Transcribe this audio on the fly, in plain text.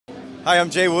Hi,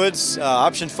 I'm Jay Woods,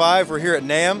 Option 5. We're here at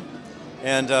NAMM,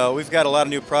 and we've got a lot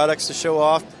of new products to show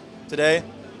off today.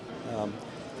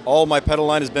 All my pedal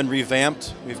line has been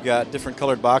revamped. We've got different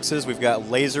colored boxes. We've got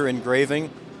laser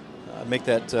engraving, make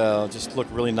that just look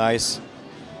really nice.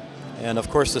 And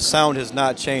of course the sound has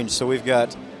not changed, so we've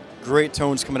got great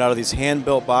tones coming out of these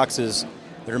hand-built boxes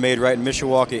that are made right in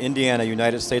Mishawaka, Indiana,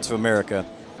 United States of America.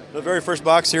 The very first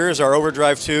box here is our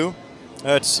Overdrive 2.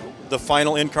 It's the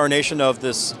final incarnation of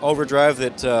this overdrive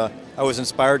that I was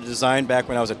inspired to design back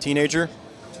when I was a teenager.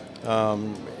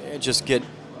 Just get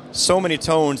so many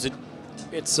tones.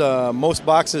 It's most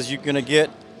boxes you're going to get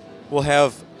will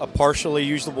have a partially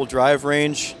usable drive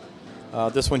range.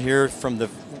 This one here, from the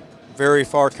very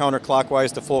far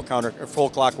counterclockwise to full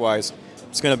clockwise,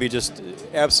 it's going to be just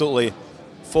absolutely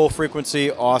full frequency,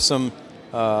 awesome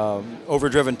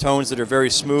overdriven tones that are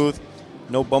very smooth.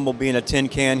 No bumblebee in a tin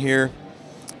can here.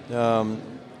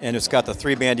 And it's got the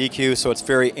 3-band EQ, so it's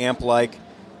very amp-like,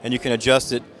 and you can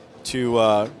adjust it to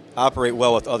operate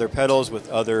well with other pedals, with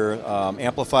other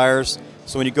amplifiers.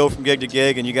 So when you go from gig to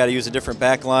gig and you got to use a different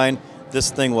back line, this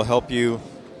thing will help you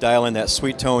dial in that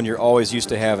sweet tone you're always used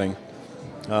to having.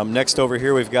 Next over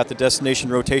here we've got the Destination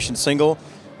Rotation Single,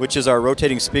 which is our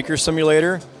rotating speaker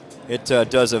simulator. It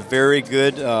does a very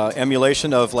good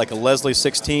emulation of like a Leslie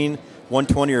 16,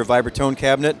 120 or Vibratone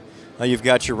cabinet. You've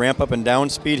got your ramp up and down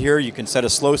speed here. You can set a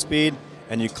slow speed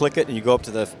and you click it and you go up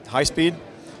to the high speed.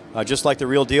 Just like the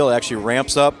real deal, it actually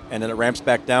ramps up and then it ramps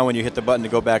back down when you hit the button to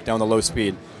go back down the low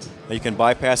speed. You can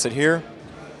bypass it here,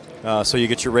 so you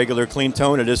get your regular clean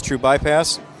tone. It is true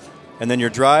bypass. And then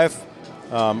your drive,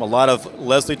 a lot of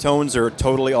Leslie tones are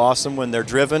totally awesome when they're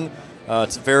driven.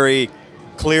 It's very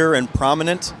clear and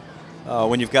prominent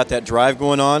when you've got that drive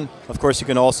going on. Of course, you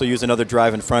can also use another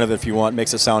drive in front of it if you want. It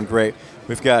makes it sound great.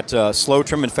 We've got slow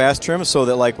trim and fast trim, so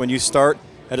that like when you start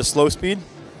at a slow speed,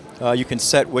 you can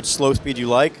set which slow speed you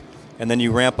like, and then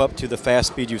you ramp up to the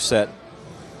fast speed you set.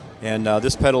 And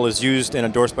this pedal is used and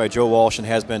endorsed by Joe Walsh and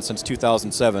has been since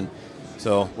 2007.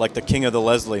 So like the king of the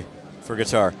Leslie for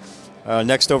guitar.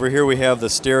 Next over here we have the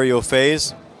Stereo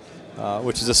Phase,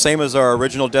 which is the same as our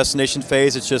original Destination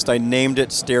Phase. It's just I named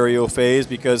it Stereo Phase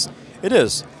because it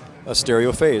is a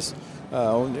stereo phase.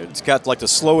 It's got like the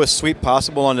slowest sweep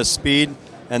possible on the speed,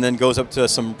 and then goes up to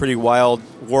some pretty wild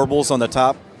warbles on the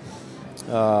top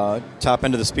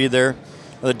end of the speed there.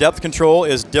 Now, the depth control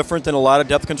is different than a lot of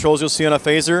depth controls you'll see on a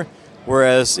phaser,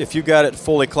 whereas if you got it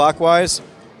fully clockwise,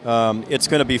 it's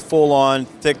going to be full-on,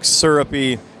 thick,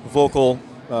 syrupy, vocal,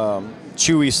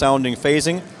 chewy sounding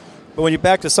phasing. But when you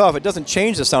back this off, it doesn't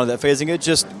change the sound of that phasing, it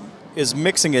just is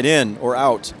mixing it in or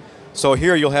out. So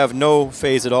here you'll have no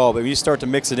phase at all, but when you start to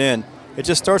mix it in, it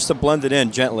just starts to blend it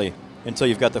in gently until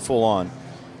you've got the full on.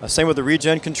 Same with the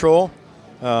regen control.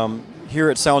 Here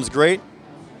it sounds great.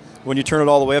 When you turn it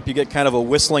all the way up, you get kind of a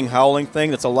whistling, howling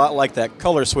thing that's a lot like that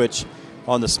color switch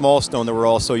on the small stone that we're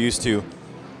all so used to.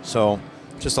 So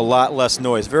just a lot less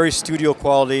noise. Very studio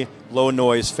quality, low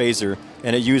noise phaser,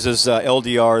 and it uses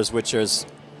LDRs, which is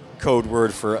code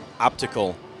word for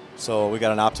optical. So we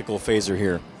got an optical phaser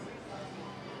here.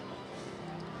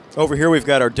 Over here we've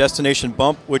got our Destination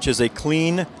Bump, which is a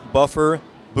clean buffer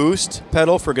boost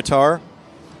pedal for guitar.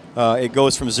 It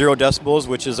goes from 0 decibels,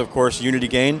 which is of course unity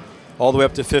gain, all the way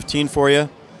up to 15 for you.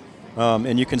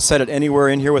 And you can set it anywhere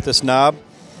in here with this knob.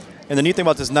 And the neat thing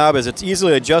about this knob is it's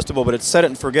easily adjustable, but it's set it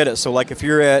and forget it. So like if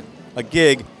you're at a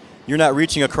gig, you're not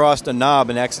reaching across the knob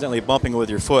and accidentally bumping it with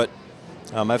your foot.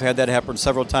 I've had that happen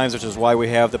several times, which is why we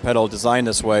have the pedal designed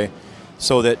this way,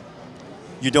 so that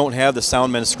you don't have the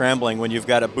soundman scrambling when you've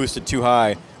got it boosted too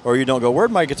high, or you don't go,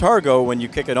 where'd my guitar go, when you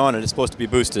kick it on and it's supposed to be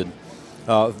boosted.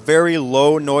 Very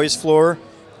low noise floor,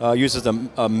 uses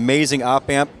an amazing op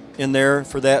amp in there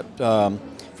for that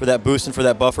boost and for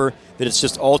that buffer, that it's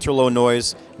just ultra low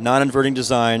noise, non-inverting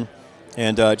design,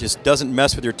 and just doesn't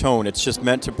mess with your tone. It's just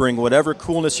meant to bring whatever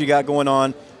coolness you got going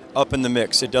on up in the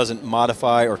mix. It doesn't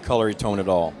modify or color your tone at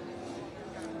all.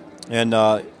 And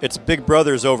its big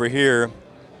brothers over here,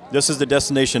 this is the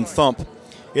Destination Thump.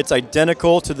 It's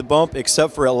identical to the Bump,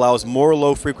 except for it allows more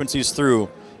low frequencies through.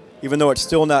 Even though it's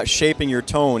still not shaping your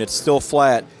tone, it's still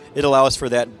flat, it allows for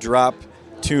that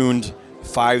drop-tuned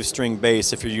 5-string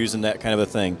bass if you're using that kind of a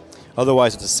thing.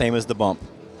 Otherwise, it's the same as the Bump.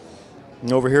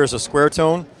 And over here is a square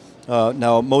tone.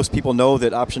 Now, most people know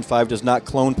that Option 5 does not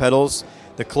clone pedals.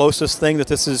 The closest thing that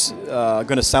this is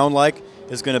going to sound like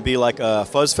is going to be like a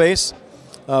fuzz face.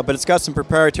 But it's got some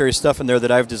proprietary stuff in there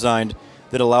that I've designed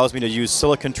that allows me to use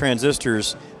silicon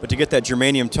transistors, but to get that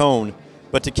germanium tone,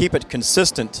 but to keep it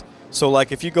consistent. So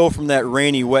like if you go from that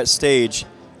rainy, wet stage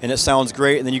and it sounds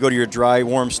great, and then you go to your dry,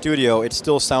 warm studio, it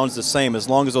still sounds the same as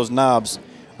long as those knobs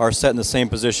are set in the same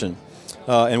position.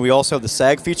 And we also have the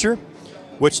sag feature,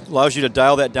 which allows you to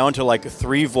dial that down to like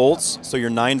 3 volts, so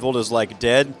your 9 volt is like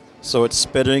dead, so it's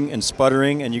spitting and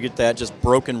sputtering, and you get that just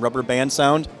broken rubber band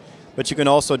sound. But you can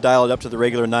also dial it up to the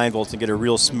regular 9 volts and get a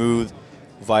real smooth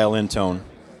violin tone.